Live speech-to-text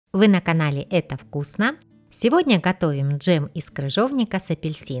Вы на канале Это Вкусно. Сегодня готовим джем из крыжовника с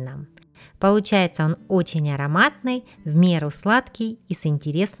апельсином. Получается он очень ароматный, в меру сладкий и с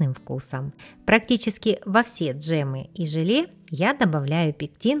интересным вкусом. Практически во все джемы и желе я добавляю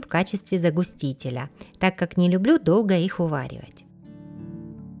пектин в качестве загустителя, так как не люблю долго их уваривать.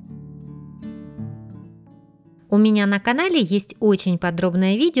 У меня на канале есть очень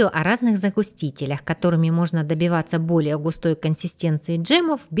подробное видео о разных загустителях, которыми можно добиваться более густой консистенции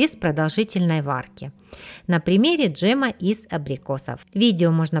джемов без продолжительной варки. На примере джема из абрикосов.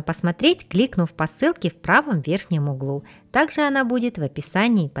 Видео можно посмотреть, кликнув по ссылке в правом верхнем углу. Также она будет в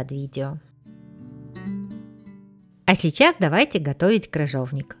описании под видео. А сейчас давайте готовить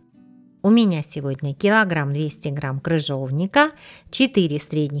крыжовник. У меня сегодня 200 грамм крыжовника, 4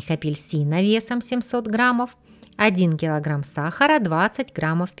 средних апельсина весом 700 граммов, 1 килограмм сахара, 20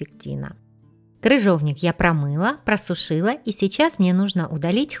 граммов пектина. Крыжовник я промыла, просушила, и сейчас мне нужно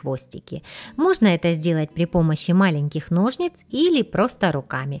удалить хвостики. Можно это сделать при помощи маленьких ножниц или просто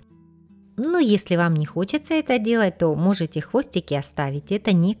руками. Но если вам не хочется это делать, то можете хвостики оставить,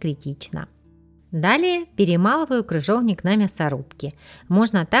 это не критично. Далее перемалываю крыжовник на мясорубке.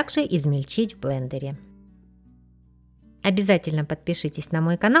 Можно также измельчить в блендере. Обязательно подпишитесь на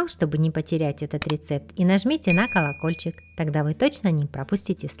мой канал, чтобы не потерять этот рецепт, и нажмите на колокольчик, тогда вы точно не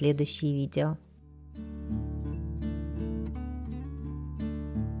пропустите следующие видео.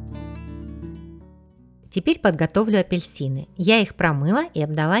 Теперь подготовлю апельсины. Я их промыла и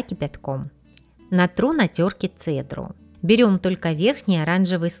обдала кипятком. Натру на терке цедру. Берем только верхний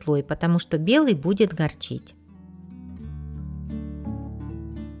оранжевый слой, потому что белый будет горчить.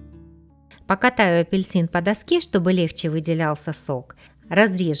 Покатаю апельсин по доске, чтобы легче выделялся сок.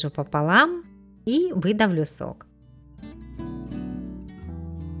 Разрежу пополам и выдавлю сок.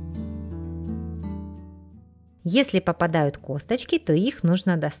 Если попадают косточки, то их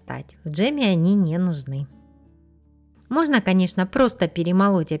нужно достать. В джеме они не нужны. Можно, конечно, просто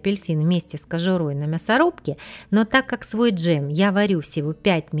перемолоть апельсин вместе с кожурой на мясорубке, но так как свой джем я варю всего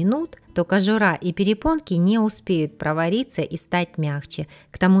 5 минут, то кожура и перепонки не успеют провариться и стать мягче.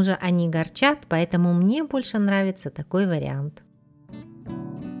 К тому же они горчат, поэтому мне больше нравится такой вариант.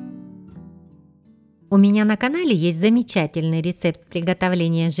 У меня на канале есть замечательный рецепт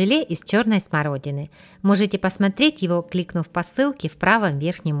приготовления желе из черной смородины. Можете посмотреть его, кликнув по ссылке в правом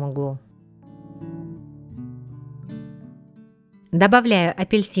верхнем углу. Добавляю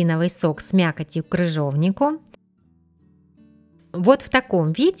апельсиновый сок с мякотью к крыжовнику. Вот в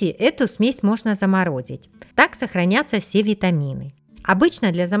таком виде эту смесь можно заморозить. Так сохранятся все витамины.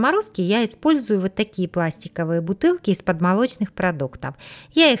 Обычно для заморозки я использую вот такие пластиковые бутылки из-под молочных продуктов.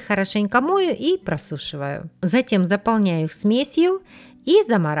 Я их хорошенько мою и просушиваю. Затем заполняю их смесью и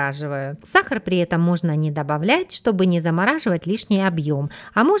замораживаю. Сахар при этом можно не добавлять, чтобы не замораживать лишний объем,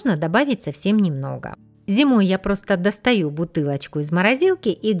 а можно добавить совсем немного. Зимой я просто достаю бутылочку из морозилки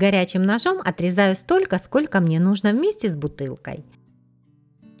и горячим ножом отрезаю столько, сколько мне нужно вместе с бутылкой.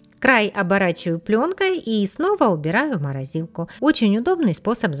 Край оборачиваю пленкой и снова убираю в морозилку. Очень удобный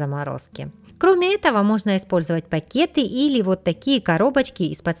способ заморозки. Кроме этого можно использовать пакеты или вот такие коробочки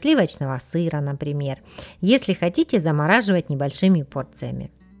из-под сливочного сыра, например, если хотите замораживать небольшими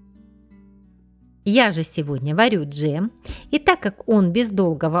порциями. Я же сегодня варю джем, и так как он без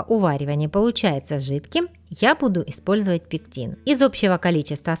долгого уваривания получается жидким, я буду использовать пектин. Из общего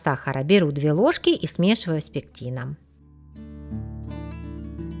количества сахара беру 2 ложки и смешиваю с пектином.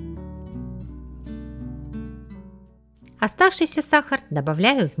 Оставшийся сахар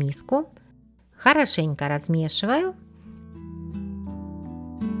добавляю в миску, хорошенько размешиваю.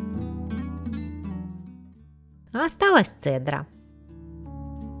 Осталась цедра.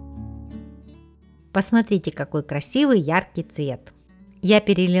 Посмотрите, какой красивый яркий цвет. Я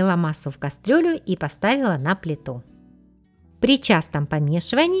перелила массу в кастрюлю и поставила на плиту. При частом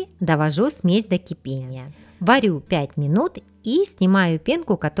помешивании довожу смесь до кипения. Варю 5 минут и снимаю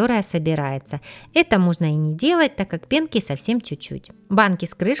пенку, которая собирается. Это можно и не делать, так как пенки совсем чуть-чуть. Банки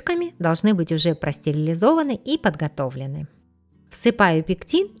с крышками должны быть уже простерилизованы и подготовлены. Всыпаю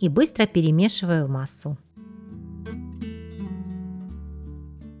пектин и быстро перемешиваю массу.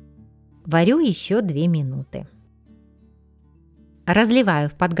 Варю еще 2 минуты. Разливаю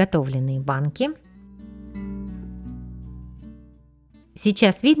в подготовленные банки.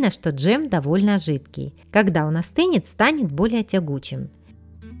 Сейчас видно, что джем довольно жидкий. Когда он остынет, станет более тягучим.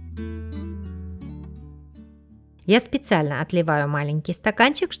 Я специально отливаю маленький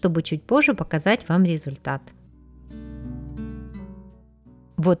стаканчик, чтобы чуть позже показать вам результат.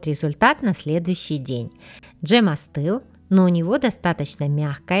 Вот результат на следующий день. Джем остыл. но у него достаточно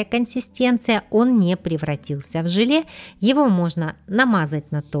мягкая консистенция, он не превратился в желе, его можно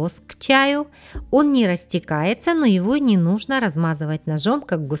намазать на тост к чаю, он не растекается, но его не нужно размазывать ножом,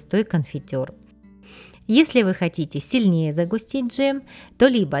 как густой конфитюр. Если вы хотите сильнее загустить джем, то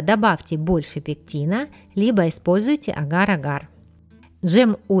либо добавьте больше пектина, либо используйте агар-агар.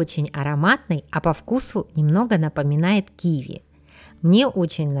 Джем очень ароматный, а по вкусу немного напоминает киви. Мне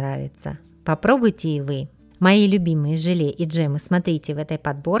очень нравится. Попробуйте и вы. Мои любимые желе и джемы смотрите в этой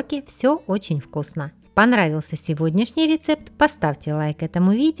подборке, все очень вкусно. Понравился сегодняшний рецепт? Поставьте лайк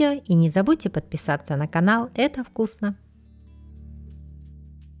этому видео и не забудьте подписаться на канал Это Вкусно.